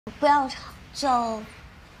不要唱，就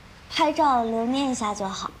拍照留念一下就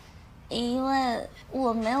好。因为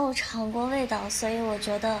我没有尝过味道，所以我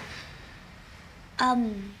觉得，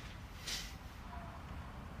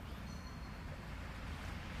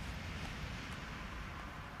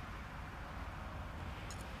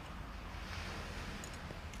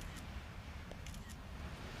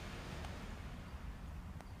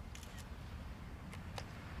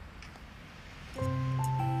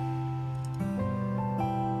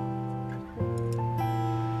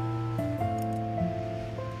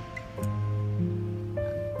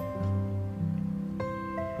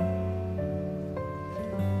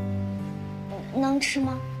能吃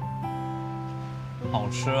吗？好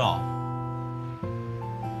吃啊！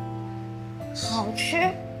好吃？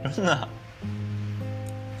真的？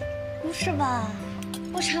不是吧？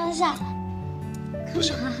我尝一下。不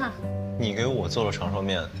行，你给我做了长寿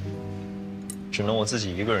面，只能我自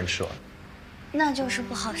己一个人吃完。那就是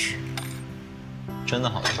不好吃。真的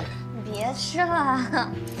好吃。别吃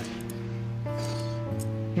了。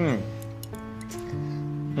嗯。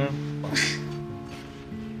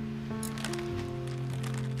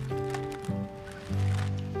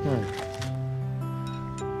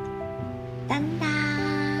当当。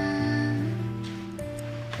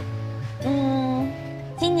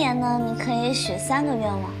今年呢，你可以许3个愿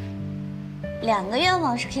望，2个愿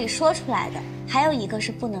望是可以说出来的，还有1个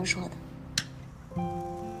是不能说的。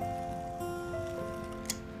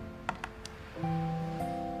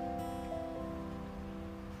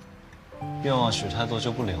愿望许太多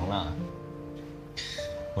就不灵了。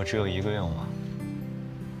我只有1个愿望。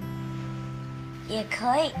也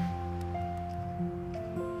可以。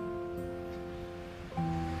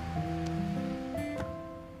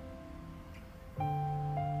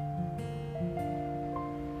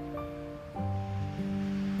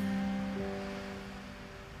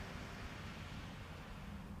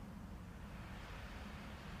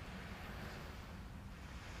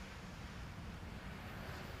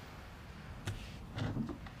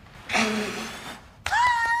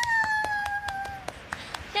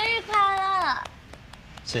生日快乐！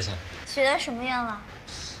谢谢。许的什么愿望？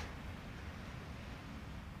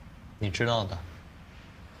你知道的。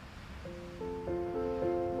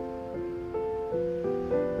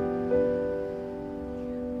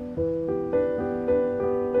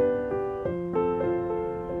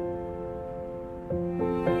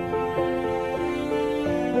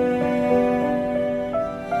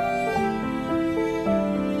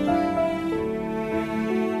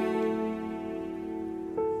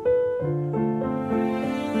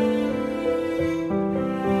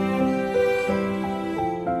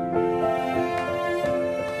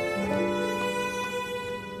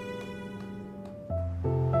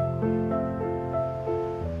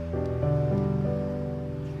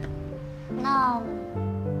那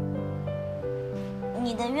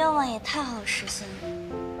你的愿望也太好实现了。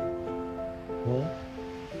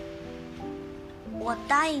我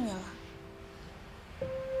答应你了。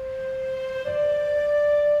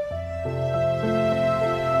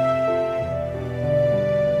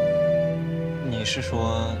你是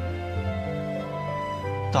说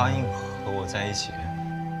答应和我在一起？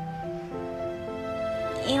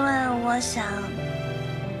因为我想，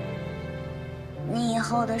你以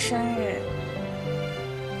后的生日，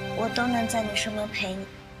我都能在你身边陪你，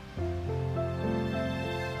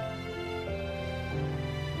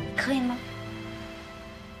可以吗？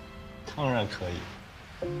当然可以。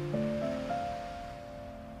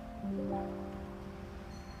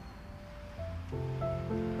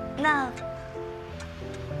那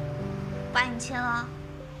把你签了。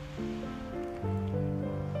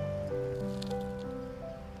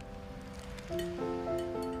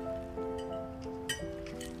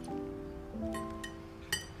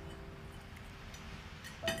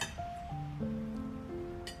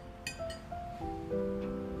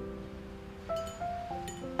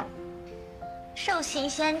寿星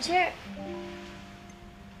先知。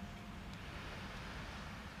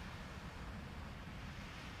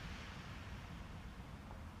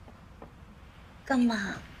干嘛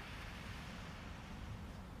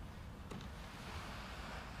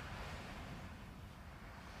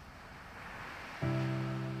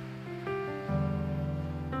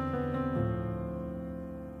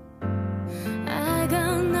？I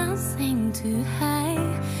got nothing to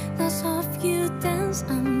hide. Lots of you dance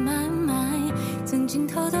on my mind. 曾经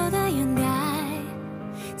偷偷的掩盖，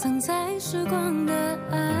藏在时光的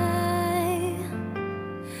爱。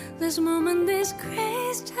This moment is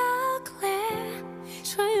crystal clear.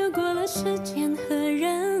 穿越过了时间和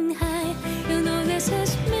人海。You know this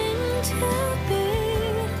is meant to be.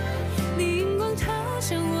 你荧光投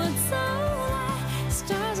向我走来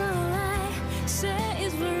 ，Stars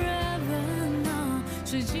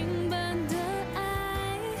是经般的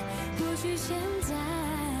爱，过去现在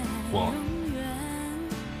永远，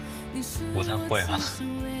你是我此生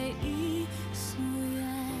唯一夙愿。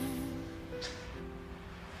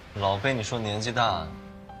老被你说年纪大，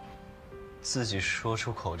自己说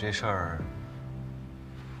出口这事儿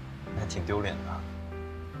还挺丢脸的。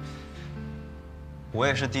我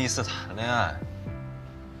也是第一次谈恋爱，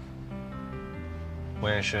我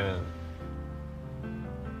也是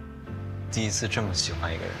第一次这么喜欢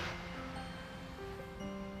一个人，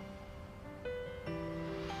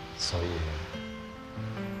所以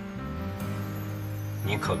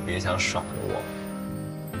你可别想耍我。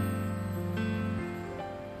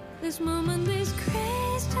This moment is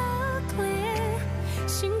crystal clear，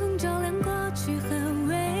 星空照亮过去和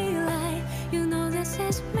未来。You know this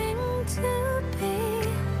is meant to be。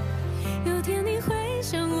有天你会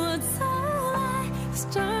向我走来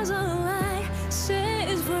 ，Stars align， say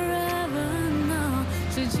it's forever now，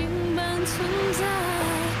 是经般存在，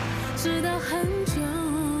直到很久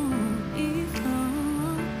以后。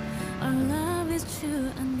Our love is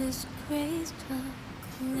true and this crystal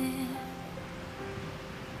clear。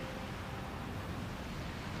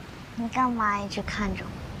你干嘛一直看着我？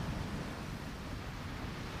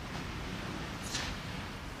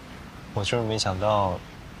我就是没想到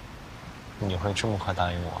你会这么快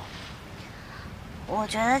答应我。我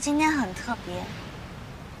觉得今天很特别。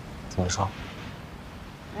怎么说？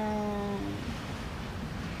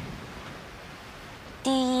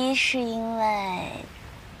第一是因为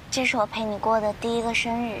这是我陪你过的第一个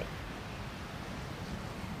生日，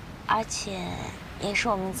而且也是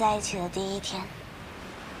我们在一起的第一天。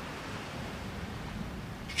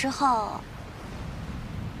之后，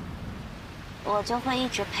我就会一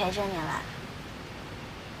直陪着你来。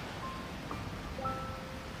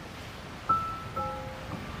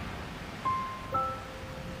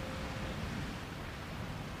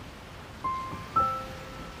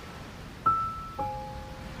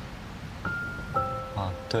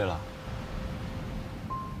啊，对了，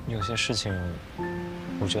有些事情，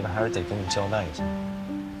我觉得还是得跟你交代一下。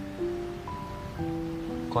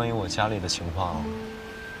关于我家里的情况。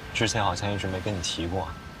之前好像一直没跟你提过。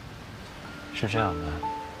是这样的，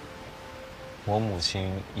我母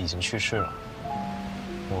亲已经去世了，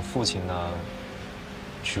我父亲呢，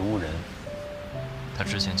植物人，他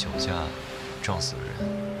之前酒驾撞死了人，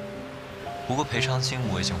不过赔偿金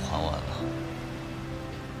我已经还完了。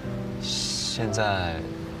现在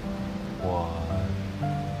我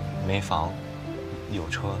没房，有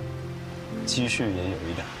车，积蓄也有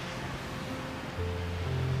一点。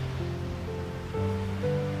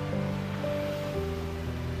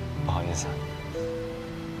不好意思，可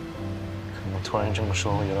能突然这么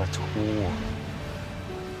说会有点突兀，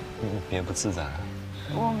你别不自在。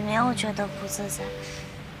我没有觉得不自在，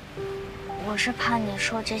我是怕你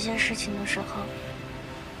说这些事情的时候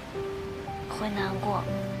会难过。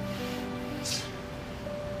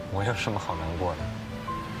我有什么好难过的？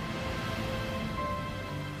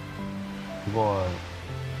不过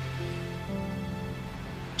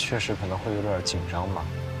确实可能会有点紧张吧。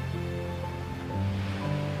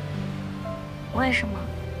为什么？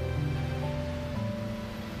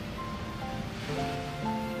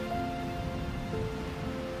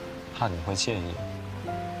怕你会介意。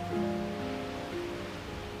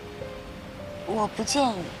我不介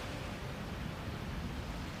意。